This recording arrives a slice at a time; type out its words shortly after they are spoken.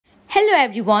Hello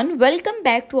everyone, welcome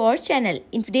back to our channel.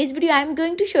 In today's video, I am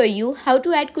going to show you how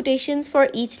to add quotations for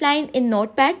each line in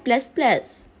Notepad++.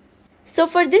 So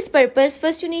for this purpose,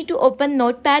 first you need to open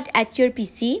Notepad at your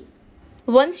PC.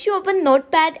 Once you open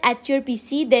Notepad at your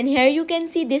PC, then here you can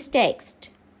see this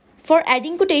text. For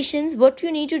adding quotations, what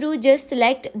you need to do, just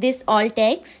select this all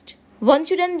text. Once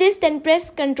you done this, then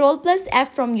press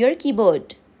Ctrl+F from your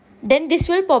keyboard. Then this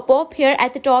will pop up. Here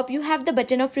at the top, you have the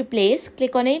button of replace.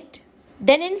 Click on it.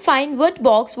 Then in find word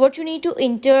box, what you need to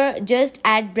enter, just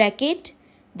add bracket,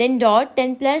 then dot,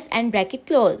 then plus and bracket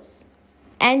close.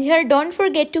 And here don't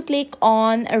forget to click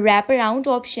on a wraparound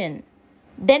option.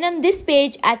 Then on this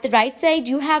page at the right side,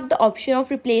 you have the option of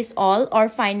replace all or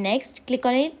find next. Click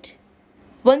on it.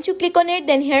 Once you click on it,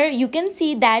 then here you can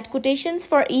see that quotations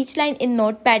for each line in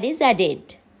Notepad is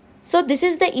added. So this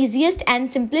is the easiest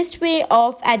and simplest way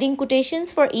of adding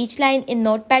quotations for each line in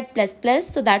Notepad++.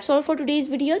 So that's all for today's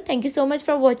video. Thank you so much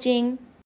for watching.